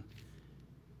cornerstone?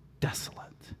 Desolate.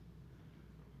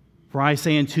 For I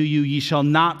say unto you, ye shall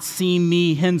not see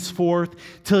me henceforth,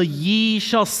 till ye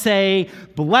shall say,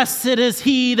 Blessed is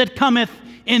he that cometh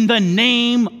in the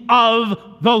name of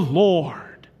the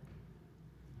Lord.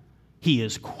 He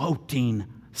is quoting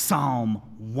Psalm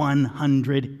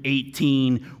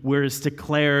 118, where it's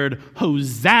declared,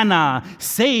 Hosanna,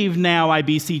 save now, I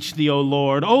beseech thee, O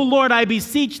Lord. O Lord, I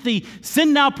beseech thee,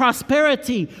 send now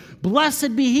prosperity.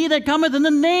 Blessed be he that cometh in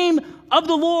the name of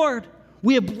the Lord.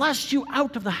 We have blessed you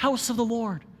out of the house of the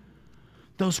Lord.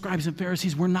 Those scribes and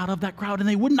Pharisees were not of that crowd, and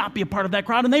they would not be a part of that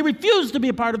crowd, and they refused to be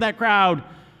a part of that crowd.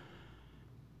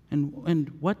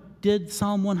 And what did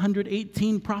Psalm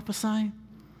 118 prophesy?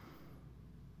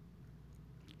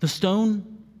 The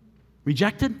stone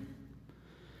rejected?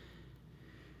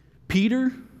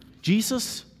 Peter,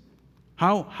 Jesus,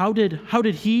 how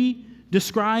did he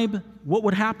describe what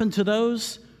would happen to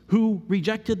those who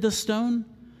rejected this stone?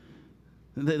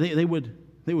 They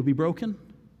would be broken.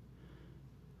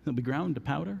 They'll be ground to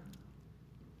powder.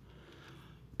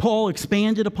 Paul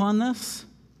expanded upon this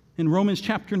in Romans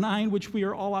chapter 9, which we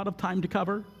are all out of time to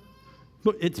cover.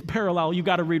 But it's parallel. You've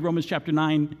got to read Romans chapter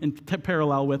 9 and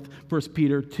parallel with 1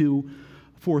 Peter 2,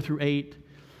 4 through 8.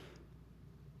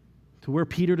 To where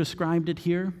Peter described it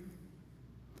here,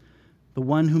 the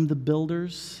one whom the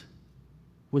builders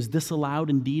was disallowed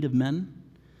indeed of men,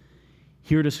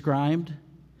 here described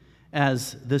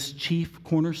as this chief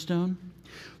cornerstone.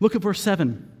 Look at verse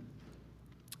 7.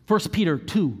 1 Peter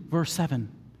 2, verse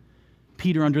 7.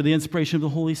 Peter, under the inspiration of the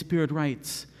Holy Spirit,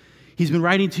 writes, he's been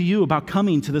writing to you about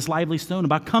coming to this lively stone,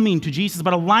 about coming to Jesus,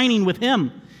 about aligning with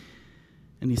him.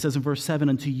 And he says in verse 7,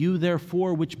 unto you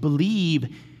therefore which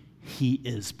believe, he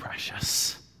is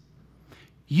precious.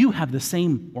 You have the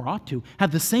same, or ought to,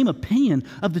 have the same opinion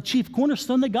of the chief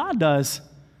cornerstone that God does,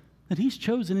 that he's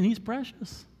chosen and he's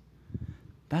precious.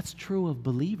 That's true of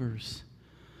believers.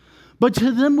 But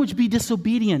to them which be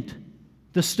disobedient,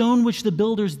 the stone which the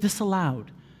builders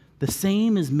disallowed, the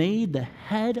same is made the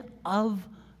head of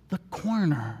the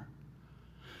corner.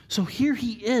 So here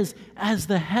he is as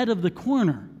the head of the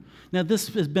corner. Now this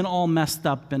has been all messed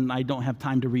up and I don't have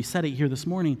time to reset it here this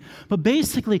morning. But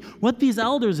basically what these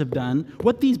elders have done,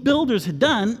 what these builders had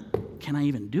done, can I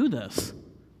even do this?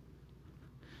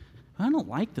 I don't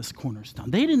like this cornerstone.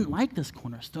 They didn't like this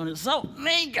cornerstone. And so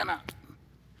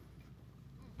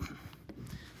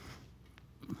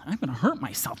I'm going to hurt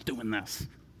myself doing this.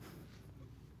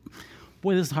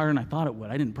 Boy, this is harder than I thought it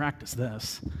would. I didn't practice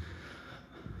this.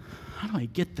 How do I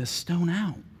get this stone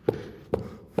out?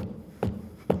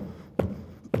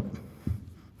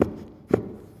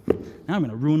 Now I'm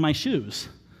going to ruin my shoes.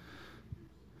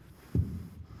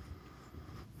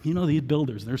 You know, these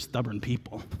builders, they're stubborn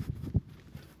people.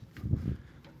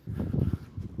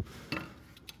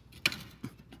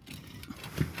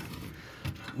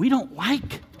 We don't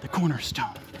like the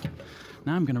cornerstone.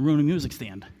 Now I'm going to ruin a music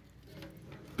stand.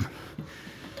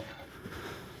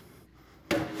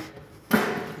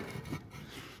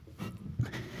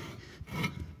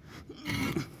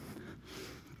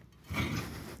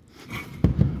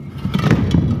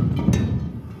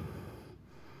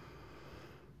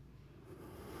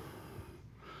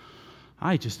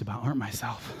 I just about hurt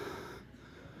myself.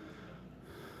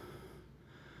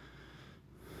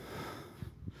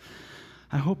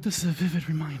 I hope this is a vivid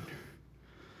reminder.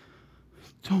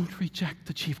 Don't reject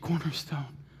the chief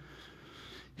cornerstone.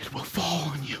 It will fall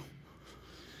on you,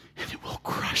 and it will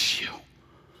crush you,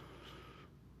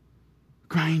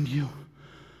 grind you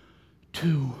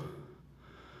to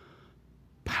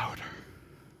powder.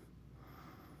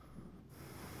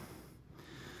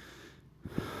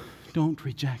 Don't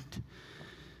reject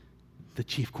the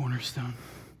chief cornerstone.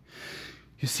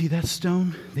 You see that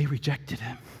stone? They rejected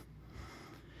him.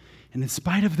 And in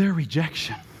spite of their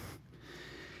rejection,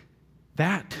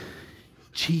 that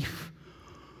chief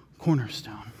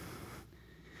cornerstone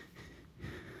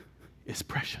is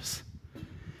precious.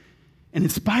 And in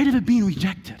spite of it being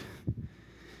rejected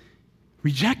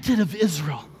of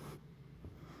Israel,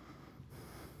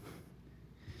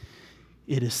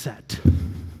 it is set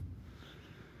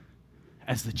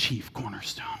as the chief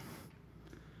cornerstone,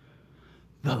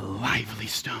 the lively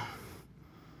stone.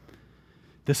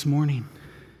 This morning,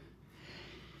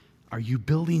 are you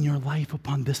building your life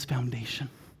upon this foundation?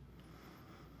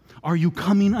 Are you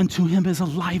coming unto him as a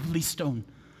lively stone?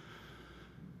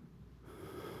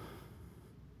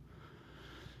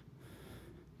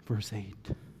 Verse 8.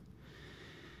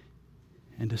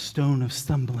 And a stone of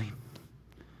stumbling,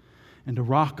 and a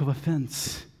rock of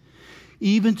offense,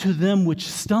 even to them which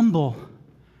stumble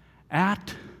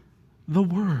at the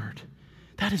word.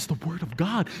 That is the word of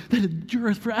God that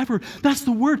endureth forever. That's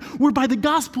the word whereby the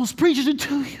gospel is preached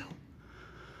unto you.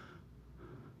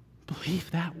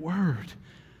 Believe that word.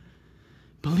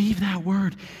 Believe that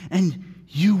word, and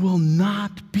you will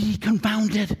not be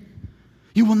confounded.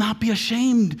 You will not be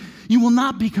ashamed. You will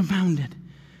not be confounded.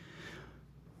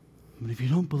 But if you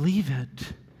don't believe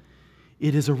it,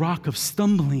 it is a rock of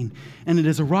stumbling, and it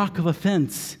is a rock of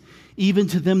offense, even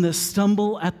to them that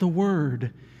stumble at the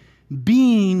word,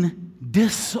 being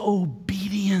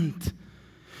disobedient.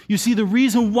 You see, the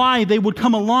reason why they would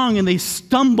come along and they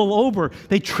stumble over,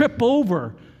 they trip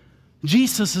over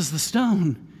Jesus is the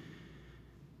stone,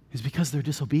 is because they're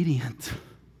disobedient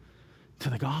to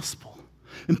the gospel.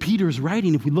 And Peter is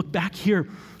writing, if we look back here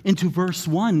into verse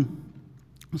 1,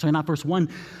 sorry, not verse 1,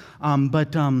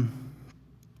 but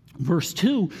verse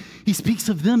 2, he speaks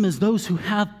of them as those who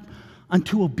have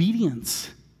unto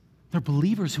obedience. They're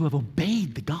believers who have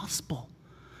obeyed the gospel.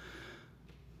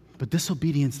 But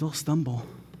disobedience, they'll stumble.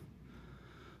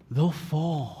 They'll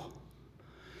fall.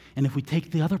 And if we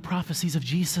take the other prophecies of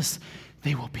Jesus,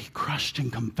 they will be crushed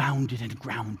and confounded and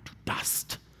ground to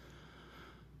dust.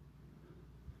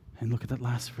 And look at that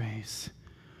last phrase.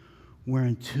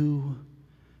 Whereunto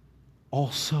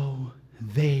also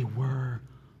they were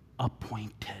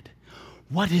appointed.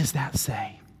 What does that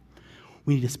say?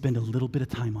 We need to spend a little bit of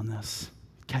time on this.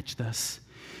 Catch this.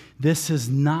 This is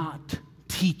not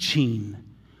teaching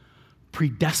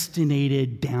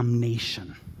predestinated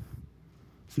damnation.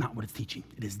 It's not what it's teaching.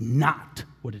 It is not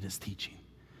what it is teaching.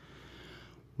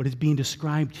 What is being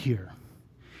described here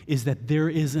is that there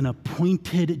is an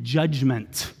appointed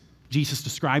judgment. Jesus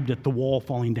described it, the wall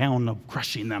falling down of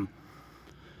crushing them.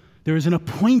 There is an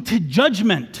appointed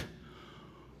judgment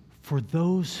for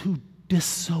those who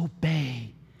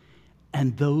disobey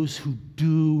and those who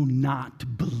do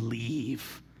not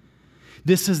believe.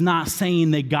 This is not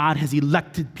saying that God has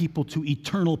elected people to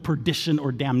eternal perdition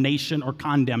or damnation or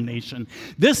condemnation.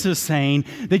 This is saying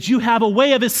that you have a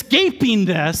way of escaping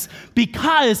this,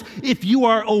 because if you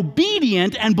are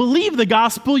obedient and believe the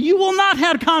gospel, you will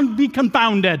not be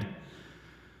confounded,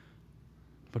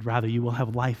 but rather you will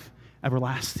have life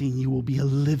everlasting. You will be a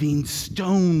living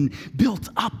stone built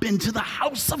up into the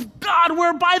house of God,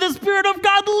 whereby the Spirit of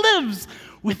God lives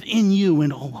within you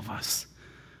and all of us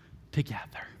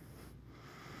together.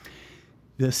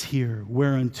 This here,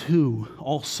 whereunto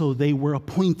also they were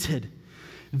appointed.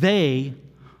 They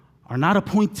are not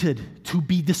appointed to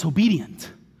be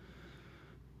disobedient,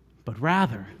 but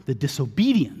rather the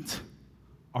disobedient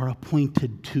are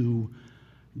appointed to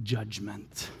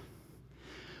judgment.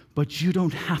 But you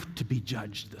don't have to be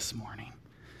judged this morning.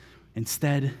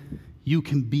 Instead, you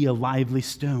can be a lively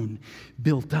stone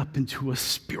built up into a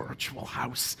spiritual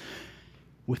house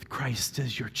with Christ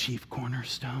as your chief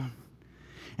cornerstone.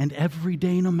 And every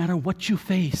day, no matter what you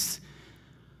face,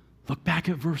 look back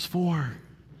at verse 4.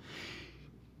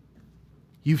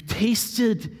 You've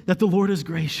tasted that the Lord is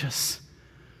gracious,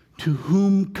 to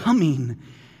whom coming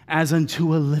as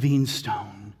unto a living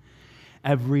stone.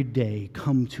 Every day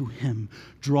come to him,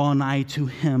 draw nigh to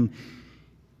him,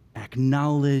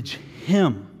 acknowledge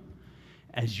him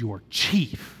as your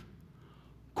chief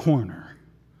cornerstone.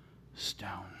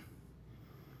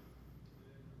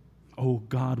 Oh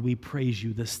God, we praise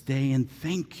you this day and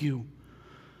thank you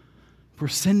for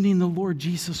sending the Lord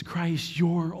Jesus Christ,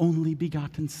 your only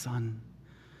begotten Son,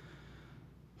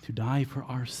 to die for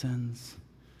our sins,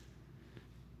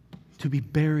 to be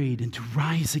buried and to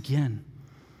rise again,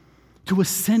 to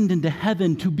ascend into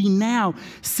heaven, to be now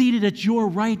seated at your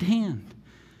right hand.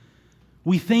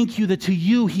 We thank you that to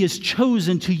you he is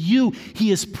chosen, to you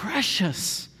he is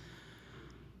precious.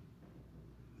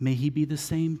 May he be the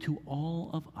same to all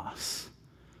of us.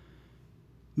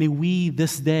 May we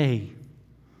this day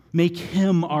make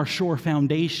him our sure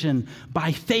foundation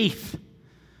by faith,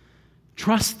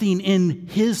 trusting in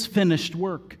his finished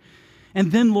work.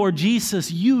 And then, Lord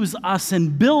Jesus, use us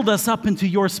and build us up into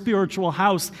your spiritual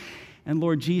house. And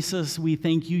Lord Jesus, we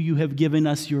thank you, you have given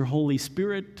us your Holy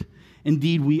Spirit.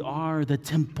 Indeed, we are the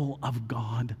temple of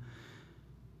God.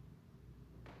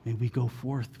 May we go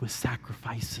forth with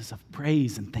sacrifices of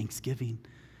praise and thanksgiving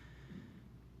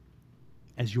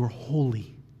as your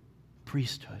holy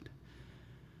priesthood.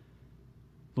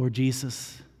 Lord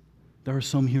Jesus, there are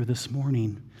some here this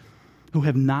morning who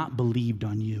have not believed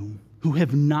on you, who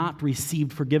have not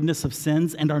received forgiveness of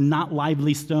sins and are not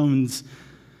lively stones,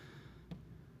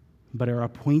 but are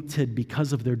appointed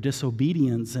because of their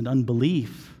disobedience and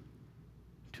unbelief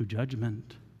to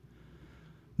judgment.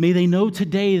 May they know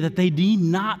today that they need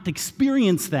not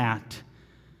experience that,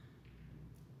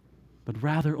 but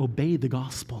rather obey the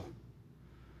gospel.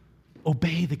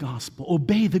 Obey the gospel.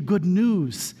 Obey the good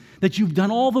news that you've done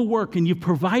all the work and you've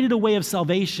provided a way of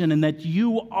salvation and that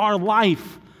you are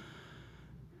life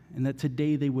and that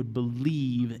today they would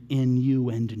believe in you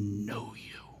and know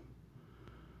you.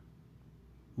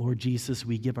 Lord Jesus,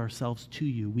 we give ourselves to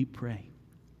you, we pray.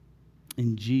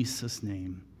 In Jesus'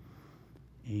 name,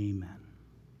 amen.